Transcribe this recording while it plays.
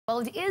Well,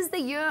 it is the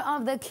year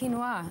of the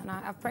quinoa, and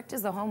I've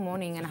practiced the whole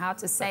morning and how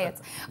to say it.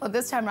 Well,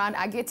 this time around,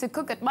 I get to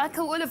cook it.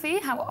 Michael Oliver,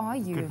 how are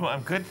you? Good, well,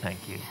 I'm good,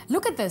 thank you.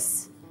 Look at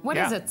this. What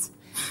is it?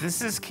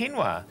 This is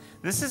quinoa.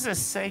 This is a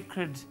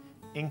sacred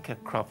Inca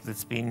crop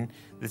that's been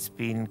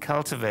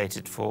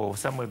cultivated for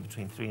somewhere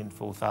between 3,000 and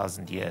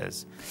 4,000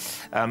 years.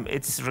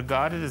 It's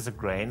regarded as a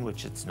grain,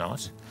 which it's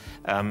not.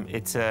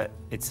 It's a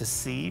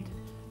seed.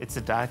 It's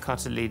a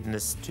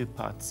dicotyledonous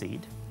two-part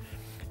seed.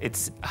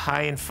 It's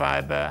high in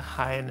fiber,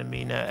 high in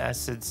amino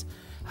acids,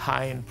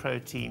 high in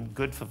protein,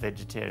 good for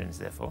vegetarians,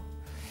 therefore,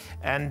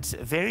 and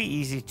very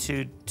easy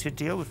to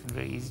deal with and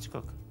very easy to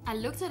cook. I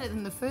looked at it,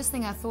 and the first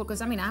thing I thought,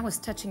 because I was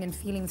touching and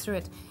feeling through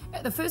it,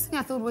 the first thing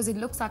I thought was it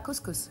looks like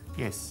couscous.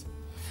 Yes.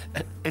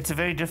 It's a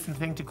very different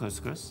thing to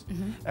couscous.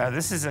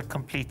 This is a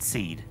complete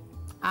seed.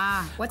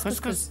 Ah, what's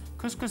couscous?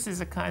 Couscous is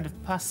a kind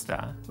of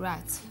pasta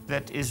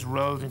that is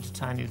rolled into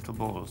tiny little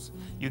balls.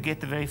 You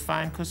get the very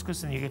fine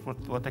couscous, and you get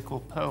what they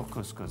call pearl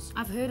couscous.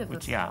 I've heard of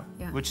it. Yeah,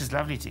 which is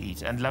lovely to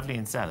eat and lovely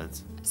in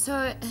salads.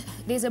 So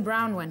there's a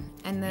brown one,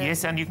 and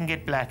yes, and you can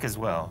get black as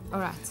well.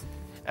 All right.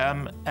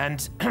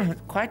 And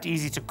quite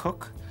easy to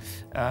cook.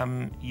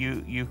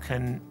 You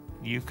can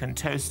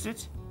toast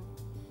it,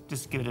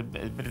 just give it a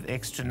bit of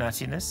extra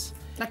nuttiness.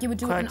 Like you would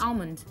do with an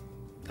almond.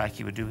 Like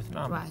you would do with an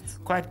almond. Right.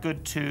 Quite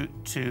good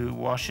to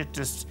wash it,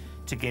 just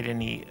to get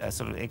any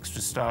sort of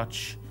extra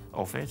starch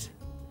off it.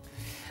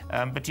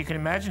 But you can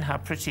imagine how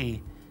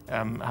pretty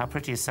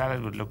a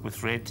salad would look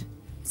with red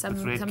some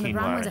quinoa. Of the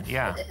brown ones.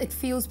 Yeah. It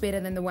feels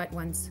better than the white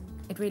ones.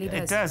 It really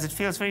does. It does. It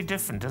feels very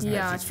different, doesn't it?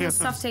 Yeah, it feels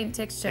soft in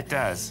texture. It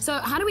does. So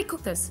how do we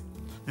cook this?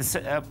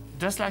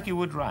 Just like you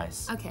would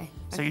rice. Okay.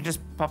 So you just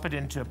pop it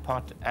into a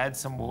pot, add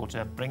some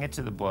water, bring it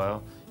to the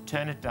boil,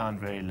 turn it down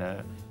very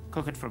low,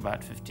 cook it for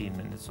about 15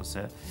 minutes or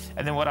so.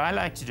 And then what I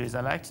like to do is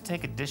I like to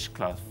take a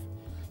dishcloth,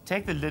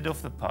 take the lid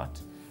off the pot,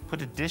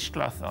 put a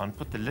dishcloth on,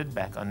 put the lid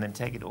back on, then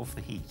take it off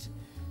the heat,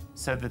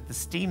 so that the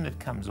steam that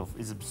comes off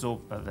is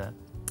absorbed by the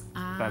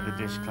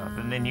dishcloth.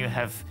 And then you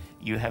have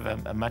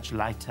a much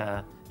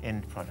lighter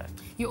end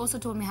product. You also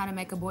taught me how to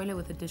make a boiler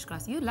with a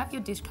dishcloth. You love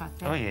your dishcloth,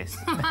 right? Oh, yes.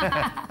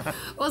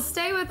 Well,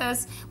 stay with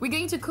us. We're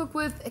going to cook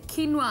with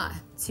quinoa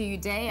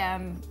today.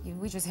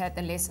 We just had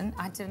the lesson.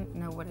 I didn't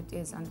know what it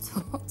is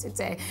until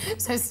today.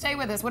 So stay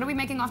with us. What are we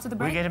making after the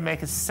break? We're going to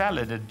make a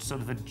salad,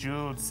 sort of a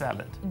jeweled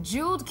salad.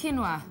 Jeweled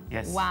quinoa?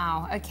 Yes.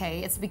 Wow.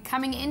 Okay. It's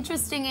becoming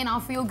interesting in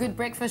our Feel Good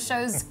Breakfast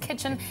Show's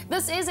kitchen.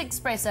 This is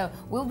Espresso.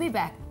 We'll be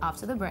back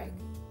after the break.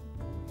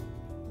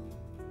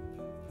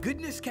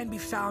 Goodness can be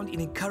found in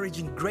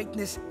encouraging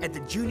greatness at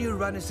the Junior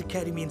Runners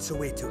Academy in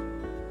Soweto.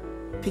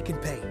 Pick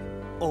and Pay,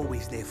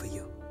 always there for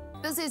you.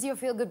 This is your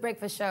Feel Good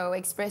Breakfast Show,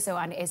 Espresso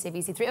on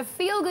SABC3. A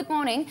feel good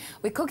morning.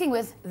 We're cooking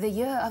with the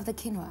year of the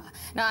quinoa.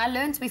 Now, I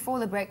learned before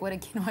the break what a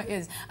quinoa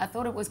is. I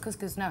thought it was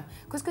couscous. No,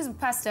 couscous is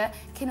pasta.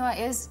 Quinoa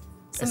is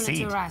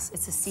similar to rice.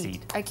 It's a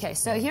seed. Okay,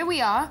 so here we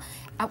are.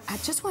 I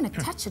just want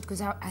to touch it because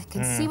I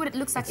can see what it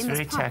looks like in this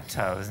pot. It's very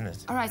tactile, isn't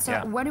it? All right,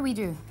 so what do we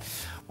do?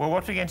 Well,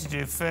 what we're going to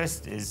do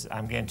first is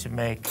I'm going to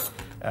make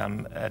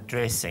a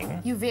dressing.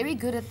 You're very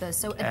good at this.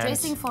 So a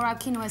dressing for our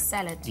quinoa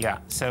salad. Yeah.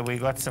 So we've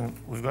got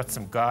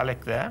some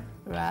garlic there.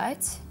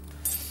 Right.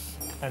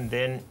 And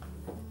then,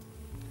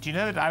 do you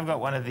know that I've got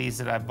one of these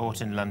that I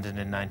bought in London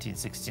in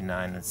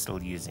 1969 and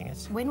still using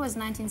it? When was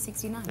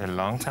 1969? A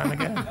long time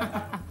ago.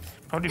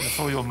 Probably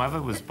before your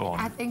mother was born.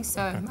 I think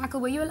so.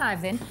 Michael, were you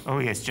alive then? Oh,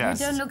 yes,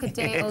 just. You don't look a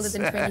day older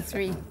than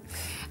 23.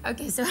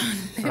 Okay, so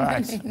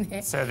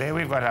right. So there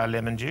we've got our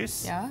lemon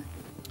juice. Yeah.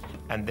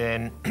 And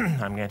then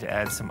I'm going to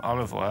add some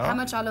olive oil. How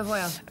much olive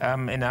oil?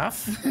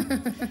 Enough.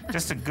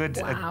 Just a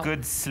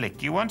good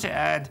slick. You want to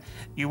add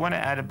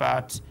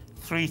about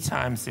 3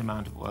 times the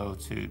amount of oil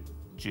to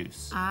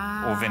juice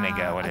or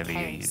vinegar, whatever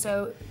you use.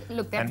 So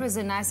look, that was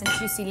a nice and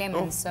juicy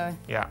lemon. So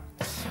yeah,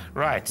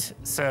 right.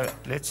 So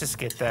let's just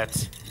get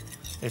that.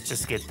 Let's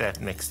just get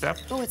that mixed up.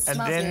 Oh, it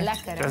smells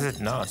lekker. Does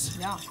it not?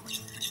 Yeah.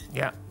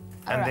 Yeah.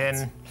 And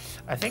then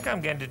I think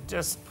I'm going to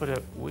just put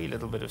a wee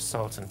little bit of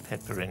salt and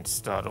pepper in to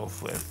start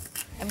off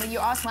with. And when you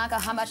ask Michael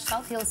how much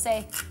salt, he'll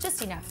say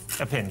just enough.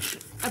 A pinch.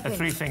 A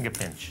 3-finger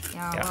pinch.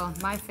 Yeah, well,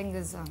 my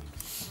fingers are...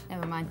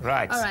 Never mind.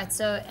 Right. All right,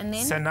 so, and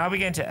then? So now we're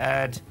going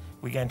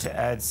to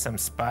add some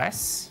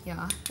spice.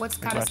 Yeah. What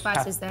kind of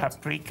spice is that?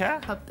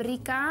 Paprika.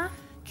 Paprika.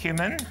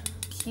 Cumin.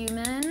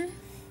 Cumin.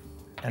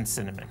 And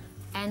cinnamon.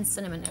 And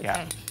cinnamon, okay.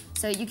 Yeah.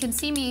 So you can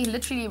see me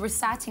literally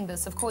reciting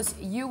this. Of course,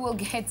 you will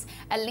get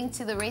a link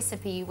to the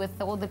recipe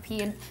with all the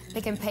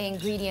Pick and Pay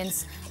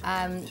ingredients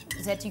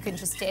that you can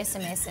just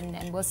SMS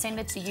and we'll send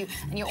it to you.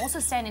 And you also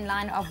stand in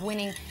line of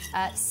winning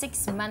a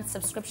 6-month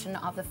subscription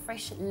of the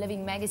Fresh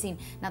Living magazine.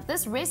 Now,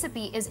 this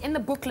recipe is in the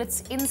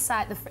booklets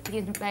inside the Pick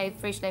and Pay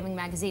Fresh Living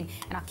magazine.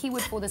 And our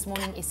keyword for this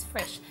morning is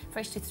fresh.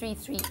 Fresh to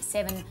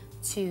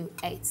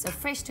 33728. So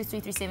fresh to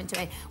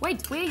 33728.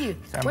 Wait, where are you?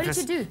 What did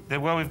you do?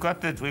 Well, we've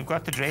got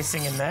the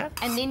dressing in there.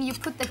 And then you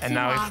put the quinoa. And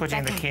now we're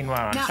putting the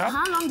quinoa on top. Now,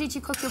 how long did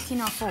you cook your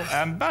quinoa for?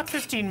 About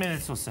 15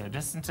 minutes or so,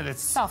 just until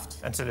it's soft.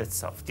 Until it's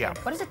soft, yeah.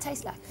 What does it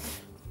taste like?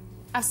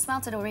 I've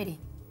smelt it already.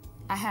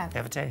 I have.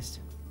 Have a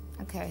taste.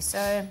 Okay,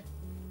 so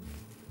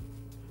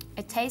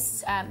it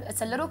tastes,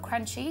 it's a little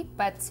crunchy,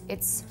 but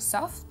it's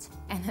soft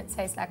and it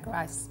tastes like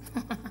rice.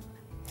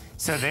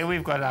 So there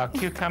we've got our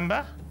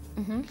cucumber.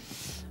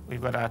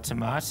 We've got our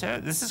tomato.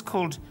 This is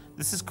called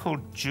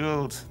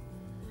jeweled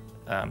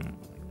Quinoa.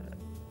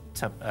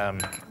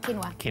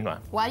 quinoa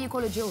Why do you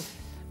call it jeweled?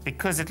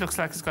 because it looks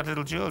like it's got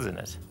little jewels in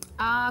it.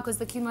 Ah, because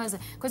the quinoa is,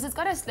 because it's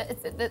got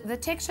the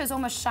texture is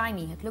almost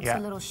shiny. It looks Yeah.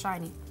 a little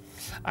shiny.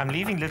 I'm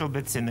leaving little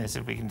bits in there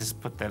so we can just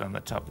put that on the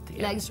top at the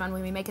end. Later on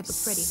when we make it look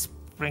pretty.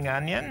 Spring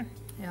onion.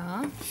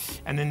 Yeah.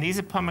 And then these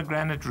are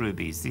pomegranate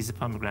rubies. These are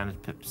pomegranate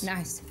pips.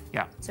 Nice.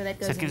 Yeah. So that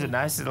goes it gives in a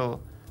there. nice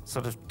little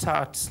sort of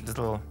tart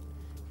little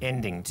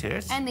ending to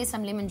it. And there's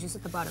some lemon juice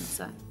at the bottom,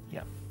 so.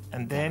 Yeah.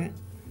 And then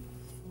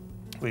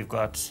we've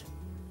got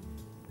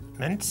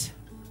mint.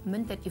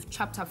 Mint that you've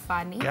chopped up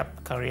finely.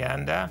 Yep.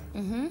 Coriander.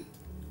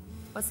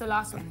 What's the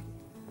last one?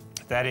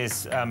 That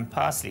is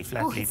parsley,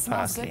 flat Oh, leaf it smells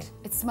parsley. good.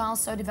 It smells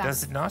so divine.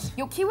 Does it not?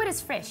 Your keyword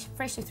is fresh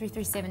to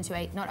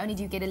 33728. Not only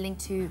do you get a link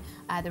to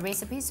the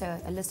recipe,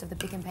 so a list of the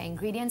Pick and Pay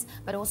ingredients,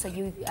 but also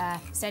you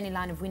stand in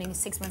line of winning a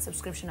 6-month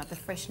subscription of the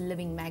Fresh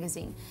Living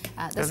magazine.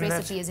 This Doesn't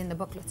recipe that- is in the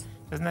booklet.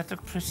 Doesn't that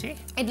look pretty?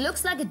 It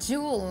looks like a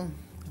jewel.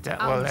 Well,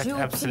 Our jewel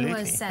absolutely.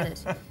 quinoa salad.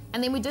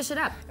 And then we dish it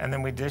up. And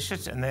then we dish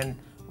it, and then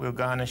we'll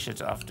garnish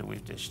it after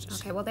we've dished it.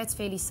 Okay, well, that's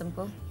fairly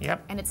simple.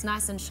 Yep. And it's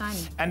nice and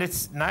shiny. And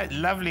it's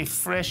lovely,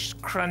 fresh,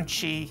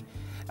 crunchy.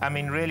 I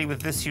mean, really, with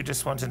this, you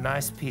just want a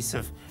nice piece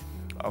of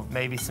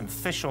maybe some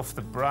fish off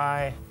the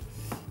braai,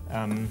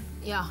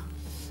 Yeah.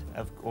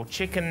 or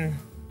chicken.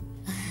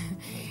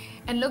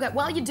 And look at,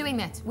 while you're doing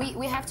that,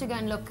 we have to go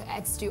and look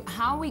at Stu,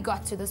 how we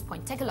got to this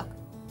point. Take a look.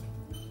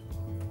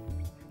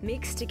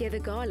 Mix together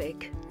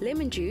garlic,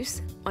 lemon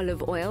juice,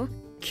 olive oil,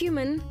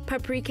 cumin,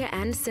 paprika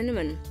and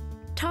cinnamon.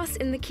 Toss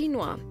in the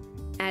quinoa.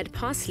 Add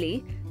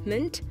parsley,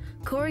 mint,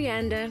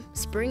 coriander,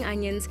 spring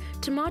onions,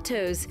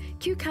 tomatoes,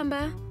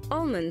 cucumber,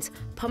 almonds,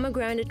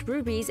 pomegranate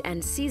rubies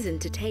and season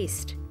to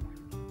taste.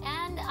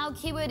 And our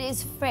keyword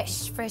is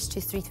fresh to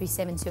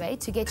 33728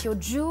 to get your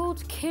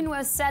jeweled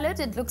quinoa salad.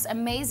 It looks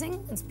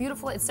amazing. It's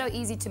beautiful. It's so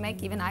easy to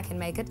make. Even I can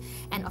make it.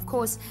 And of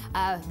course,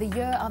 the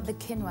year of the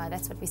quinoa.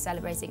 That's what we're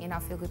celebrating in our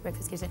Feel Good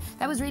Breakfast Kitchen.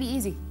 That was really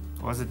easy.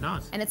 Was it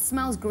not? And it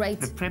smells great.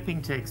 The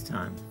prepping takes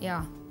time.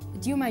 Yeah.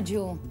 You, my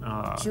jewel.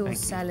 Oh, Jewel thank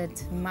you.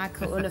 salad.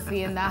 Michael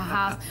Olafie in the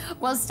house.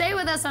 Well, stay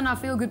with us on our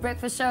Feel Good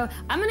Breakfast show.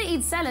 I'm going to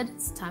eat salad.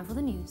 It's time for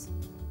the news.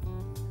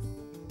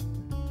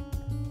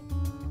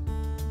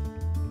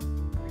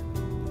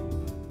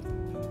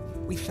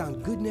 We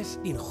found goodness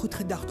in Goed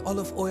Gedacht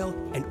olive oil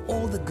and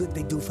all the good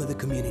they do for the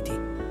community.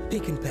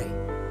 Pick and Pay,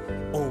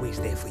 always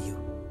there for you.